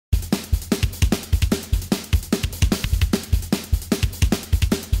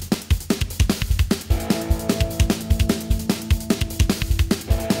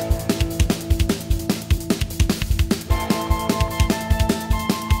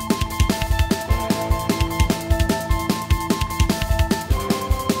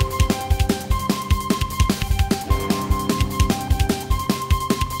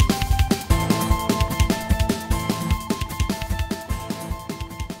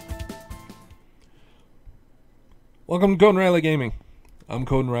Welcome to Code Riley Gaming. I'm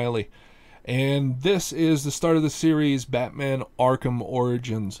Code Riley, and this is the start of the series Batman Arkham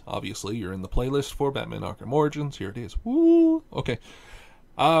Origins. Obviously, you're in the playlist for Batman Arkham Origins. Here it is. Woo! Okay.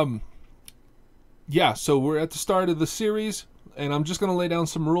 Yeah, so we're at the start of the series, and I'm just going to lay down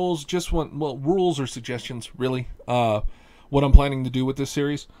some rules. Rules or suggestions, really. What I'm planning to do with this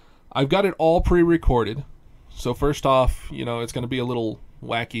series. I've got it all pre-recorded. So first off, it's going to be a little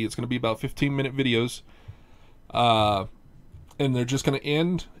wacky. It's going to be about 15-minute videos. And they're just going to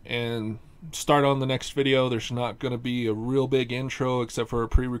end and start on the next video. There's not going to be a real big intro except for a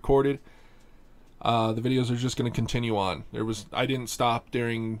pre-recorded. The videos are just going to continue on. I didn't stop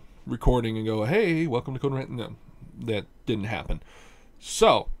during recording and go, hey, welcome to Code Riley. No, that didn't happen.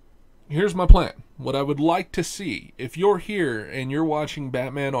 So, here's my plan. What I would like to see, if you're here and you're watching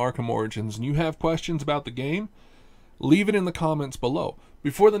Batman Arkham Origins and you have questions about the game, leave it in the comments below.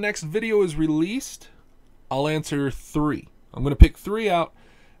 Before the next video is released, I'll answer 3. I'm going to pick 3 out,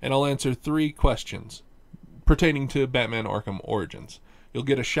 and I'll answer 3 questions pertaining to Batman Arkham Origins. You'll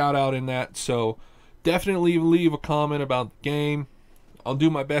get a shout out in that, so definitely leave a comment about the game. I'll do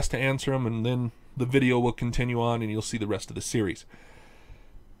my best to answer them, and then the video will continue on, and you'll see the rest of the series.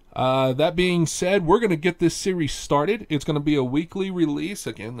 That being said, we're going to get this series started. It's going to be a weekly release.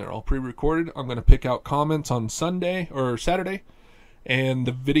 Again, they're all pre-recorded. I'm going to pick out comments on Sunday or Saturday, and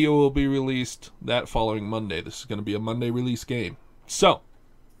the video will be released that following Monday. This is going to be a Monday release game. So,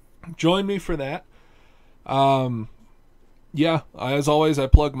 join me for that. Yeah, as always, I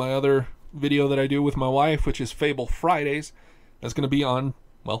plug my other video that I do with my wife, which is Fable Fridays. That's going to be on,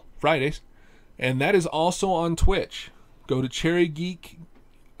 well, Fridays. And that is also on Twitch. Go to Cherry Geek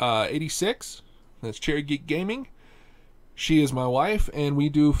 86. That's Cherry Geek Gaming. She is my wife, and we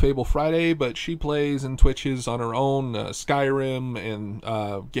do Fable Friday, but she plays and Twitches on her own, Skyrim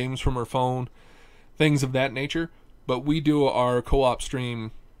and games from her phone, things of that nature. But we do our co-op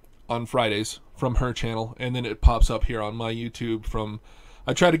stream on Fridays from her channel, and then it pops up here on my YouTube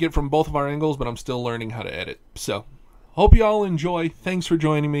I try to get from both of our angles, but I'm still learning how to edit. So, hope you all enjoy. Thanks for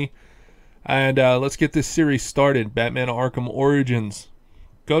joining me. And let's get this series started. Batman Arkham Origins.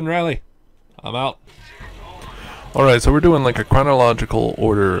 Code Riley. I'm out. Alright, so we're doing like a chronological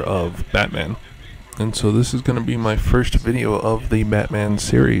order of Batman. And so this is going to be my first video of the Batman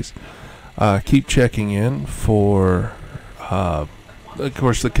series. Keep checking in for, of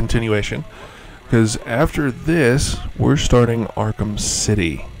course, the continuation. Because after this, we're starting Arkham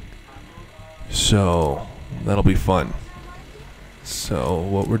City. So, that'll be fun. So,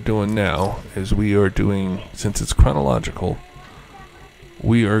 what we're doing now is we are doing, since it's chronological,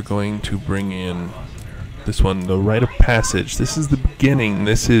 we are going to bring in this one, the Rite of Passage. This is the beginning.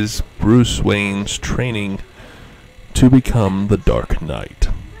 This is Bruce Wayne's training to become the Dark Knight.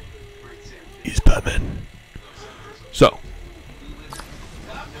 He's Batman. So,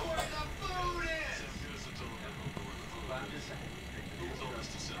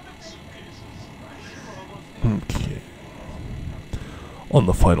 okay. On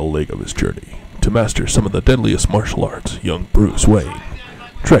the final leg of his journey to master some of the deadliest martial arts, young Bruce Wayne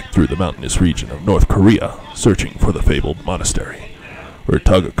trekked through the mountainous region of North Korea, searching for the fabled monastery, where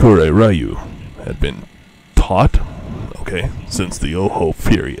Tagakure Ryu had been taught, since the Oho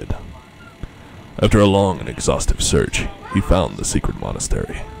period. After a long and exhaustive search, he found the secret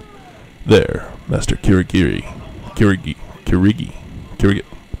monastery. There, Master Kirigi,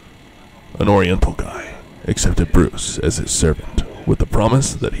 an Oriental guy, accepted Bruce as his servant, with the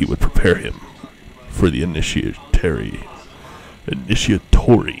promise that he would prepare him for the initiatory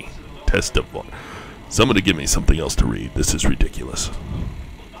test of one. Somebody give me something else to read. This is ridiculous.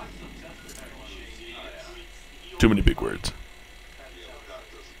 Too many big words.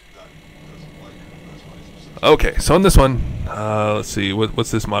 Okay, so on this one, let's see,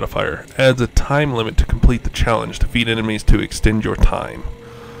 what's this modifier? Adds a time limit to complete the challenge. Defeat enemies to extend your time.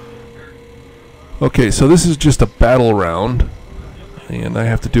 Okay, so this is just a battle round, and I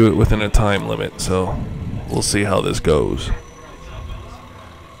have to do it within a time limit, so we'll see how this goes.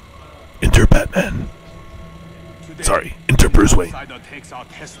 Enter Batman. Sorry, enter Bruce Wayne. Takes our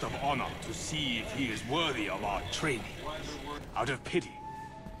test of honor to see if he is worthy of our training. Out of pity,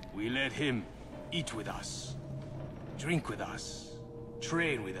 we let him eat with us, drink with us,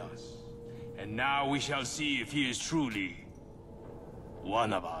 train with us, and now we shall see if he is truly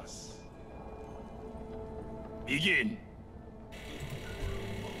one of us. Begin.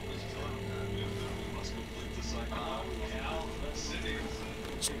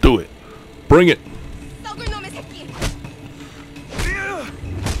 Let's do it. Bring it.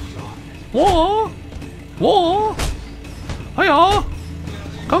 Whoa! Whoa! Hiya!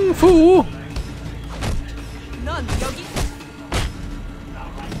 Kung Fu!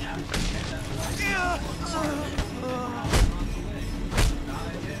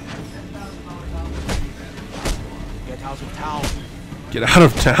 Get out of town. Get out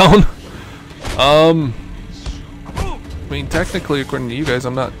of town? I mean, technically, according to you guys,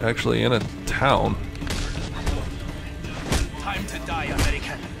 I'm not actually in a town. Time to die,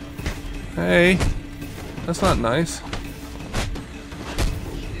 American. Hey, that's not nice.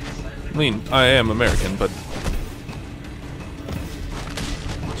 I mean, I am American, but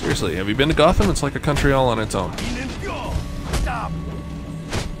seriously, have you been to Gotham? It's like a country all on its own. Stop.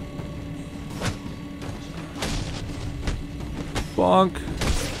 Bonk.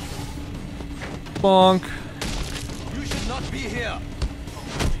 Bonk. You should not be here.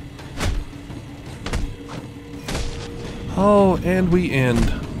 Oh, and we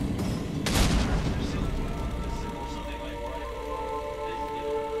end.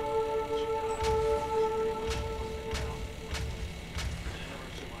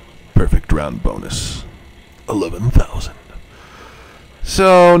 Perfect round bonus. 11,000.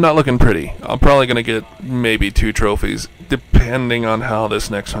 So, not looking pretty. I'm probably going to get maybe 2 trophies, depending on how this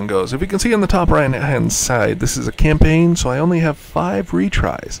next one goes. If you can see on the top right-hand side, this is a campaign, so I only have 5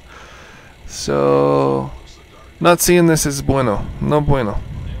 retries. So, not seeing this is bueno. No bueno.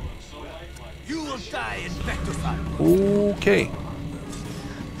 You will die in Vectorfire. Okay.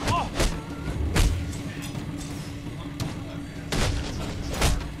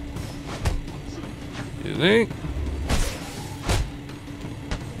 You think?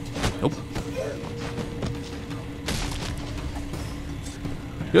 Nope.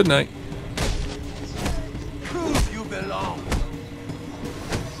 Good night. Prove you belong.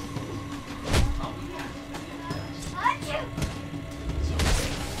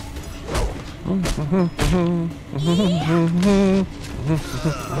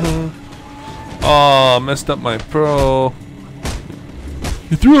 Oh, messed up my pro.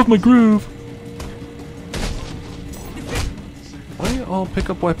 You threw off my groove. Why do you all pick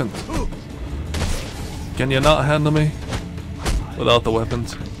up weapons? Can you not handle me without the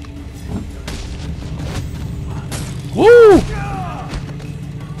weapons? Woo!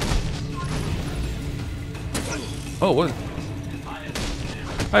 Oh, what?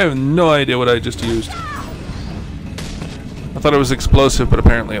 I have no idea what I just used. I thought it was explosive, but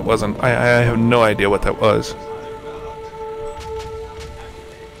apparently it wasn't. I have no idea what that was.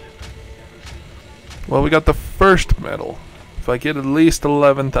 Well, we got the first medal. If I get at least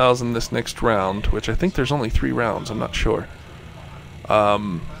 11,000 this next round, which I think there's only 3 rounds, I'm not sure,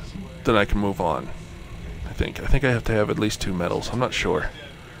 then I can move on. I think I have to have at least 2 medals. I'm not sure.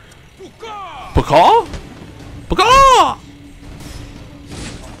 Baka? Baka!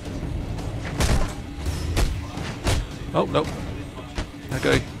 Oh, nope. That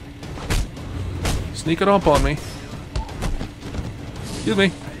guy sneaking up on me. Excuse me.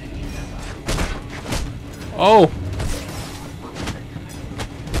 Oh!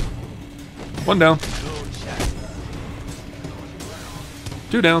 1 down.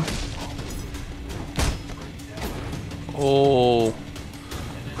 2 down. Oh.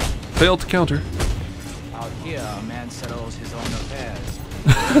 Failed to counter. Out here, a man settles his own affairs.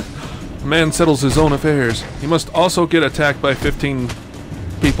 A man settles his own affairs. He must also get attacked by 15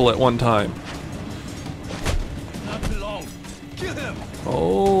 people at one time. Not belong. Kill him.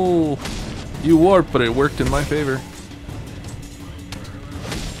 Oh. You warped, but it worked in my favor.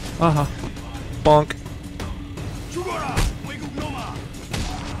 Aha. Bonk.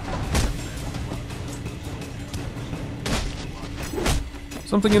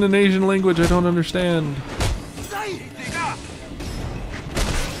 Something in an Asian language I don't understand.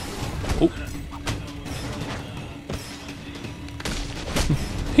 Oh.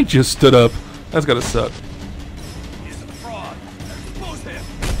 He just stood up. That's gotta suck. He's a fraud. Expose him.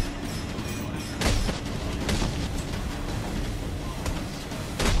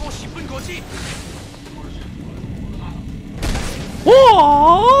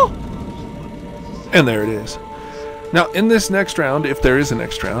 Whoa! And there it is. Now, in this next round, if there is a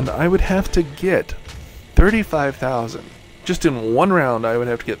next round, I would have to get 35,000. Just in one round, I would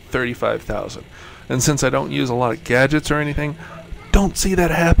have to get 35,000. And since I don't use a lot of gadgets or anything, don't see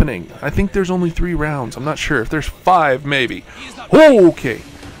that happening. I think there's only 3 rounds. I'm not sure. If there's 5, maybe. Okay.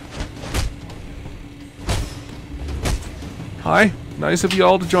 Hi. Nice of you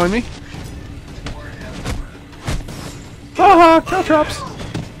all to join me. Haha, caltrops.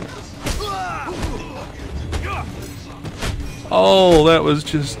 Oh, that was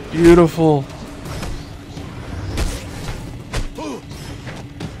just beautiful.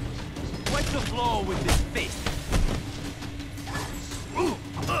 Wipe the floor with his face.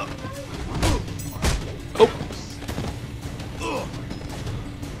 Oh,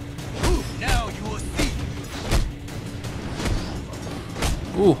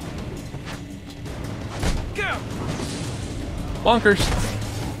 Bonkers.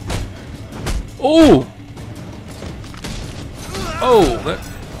 Oh! Oh, that...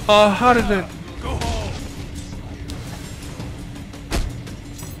 how did that...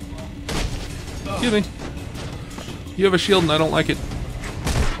 Excuse me. You have a shield and I don't like it.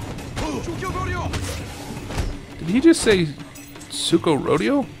 Did he just say Suko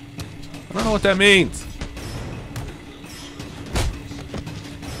Rodeo? I don't know what that means.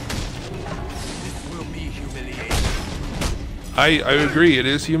 This will be humiliation. I agree, it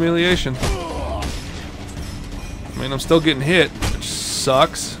is humiliation. I mean, I'm still getting hit, which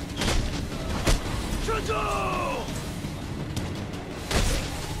sucks.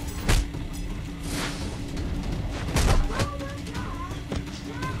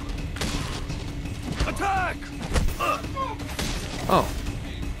 Attack! Oh.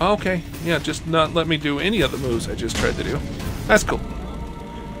 Okay. Yeah, just not let me do any of the moves I just tried to do. That's cool.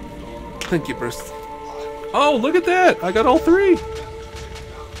 Thank you, Bruce. Oh, look at that! I got all three!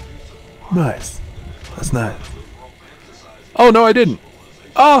 Nice. That's nice. Oh, no, I didn't.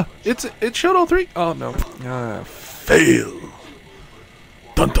 Ah, it showed all three. Oh, no. Fail.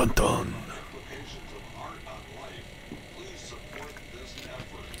 Dun dun dun.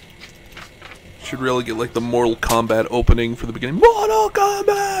 Should really get like the Mortal Kombat opening for the beginning. Mortal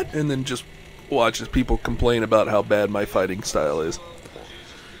Kombat! And then just watch as people complain about how bad my fighting style is.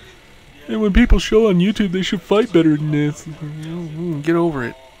 And when people show on YouTube they should fight better than this. Get over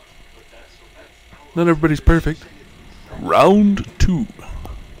it. Not everybody's perfect. Round 2.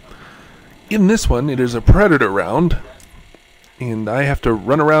 In this one, it is a Predator round. And I have to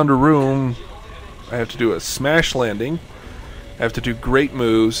run around a room. I have to do a smash landing. I have to do great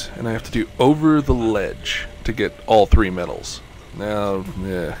moves, and I have to do over the ledge to get all 3 medals. Now,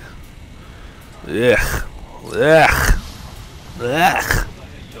 yeah. Ugh. Ugh. Ugh.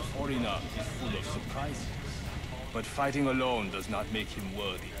 The foreigner is full of surprises, but fighting alone does not make him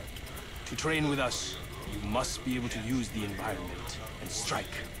worthy. To train with us, you must be able to use the environment and strike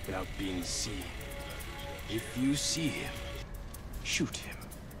without being seen. If you see him, shoot him.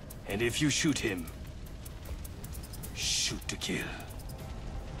 And if you shoot him, shoot to kill.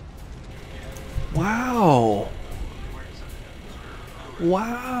 Wow.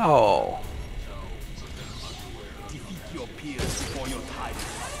 Wow. Defeat your peers before your time is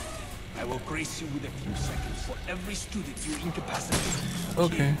up. I will grace you with a few seconds for every student you incapacitate.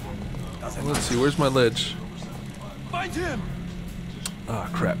 Okay. Let's see, where's my ledge? Find him! Ah,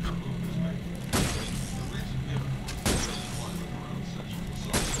 crap.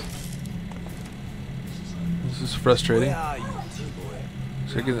 This is frustrating. Where are you, T-boy?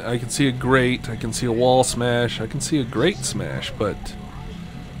 So I can see a grate, I can see a wall smash, I can see a grate smash, but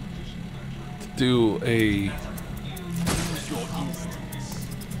to do a... Use your instincts.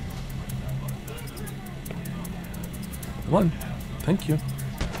 One. Thank you.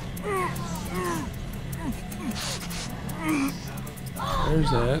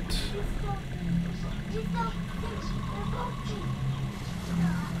 There's that.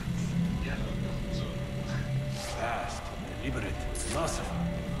 Fast, deliberate, philosopher.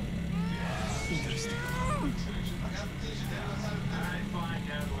 Interesting.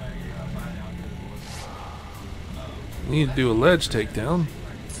 Need to do a ledge takedown.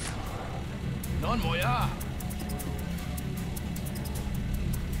 Non moya.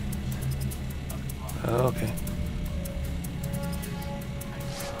 Okay.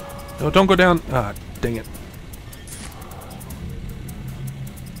 No, don't go down. Ah, dang it.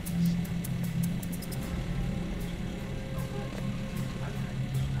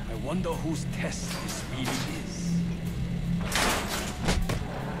 I wonder whose test this really is.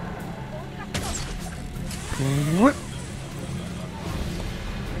 What?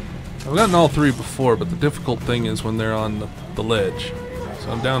 I've gotten all 3 before, but the difficult thing is when they're on the ledge.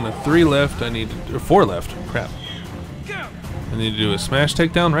 So I'm down to 3 left. I need to, or 4 left. Crap. I need to do a smash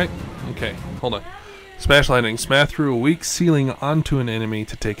takedown, right? Okay, hold on. Smash lightning. Smash through a weak ceiling onto an enemy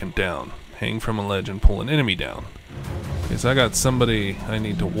to take him down. Hang from a ledge and pull an enemy down. Okay, so I got somebody I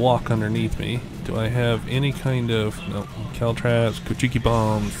need to walk underneath me. Do I have any kind of... No. Caltraps, Kuchiki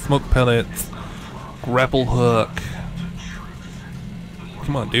bombs, smoke pellets, grapple hook.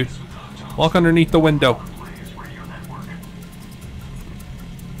 Come on, dude. Walk underneath the window.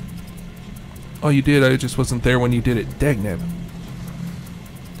 Oh, you did? I just wasn't there when you did it. Dagnab.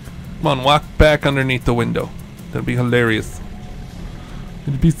 Come on, walk back underneath the window. That'd be hilarious.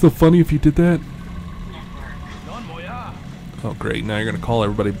 It'd be so funny if you did that. Oh, great. Now you're going to call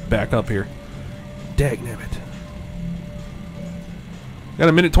everybody back up here. Dagnabbit. Got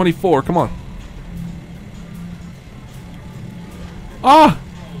a minute 24. Come on. Ah!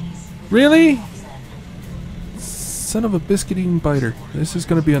 Really? Son of a biscuit-eating biter. This is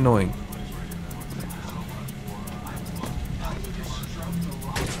going to be annoying.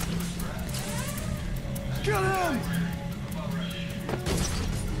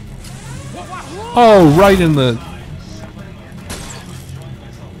 Oh, right in the...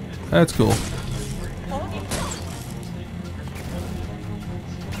 That's cool.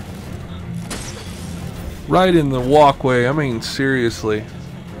 Right in the walkway. I mean, seriously.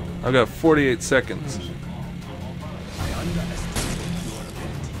 I've got 48 seconds.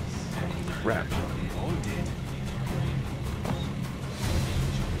 Crap.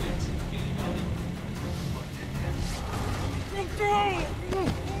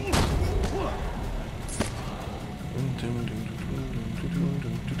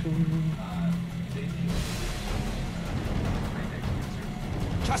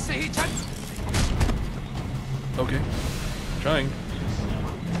 Okay. Trying.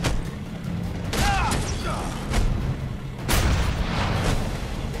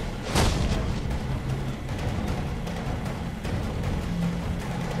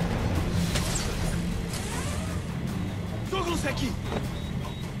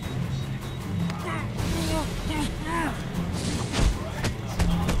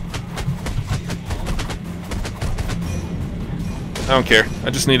 I don't care. I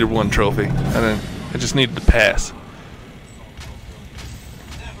just needed one trophy. And then I just needed to pass.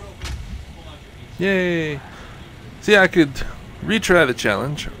 Yay! See, I could retry the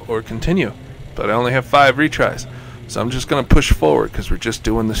challenge or continue, but I only have 5 retries. So I'm just going to push forward because we're just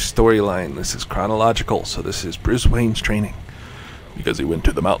doing the storyline. This is chronological, so this is Bruce Wayne's training. Because he went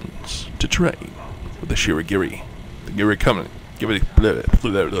to the mountains to train with the Shirigiri. The Giri coming. Give it blah,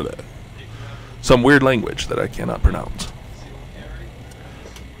 blah, blah, blah. Some weird language that I cannot pronounce.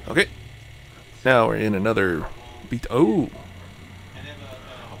 Okay. Now we're in another beat. Oh!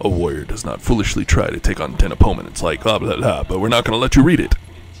 A warrior does not foolishly try to take on 10 opponents like blah blah blah, but we're not going to let you read it.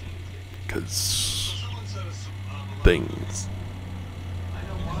 Because... things.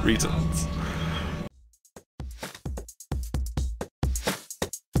 Reasons.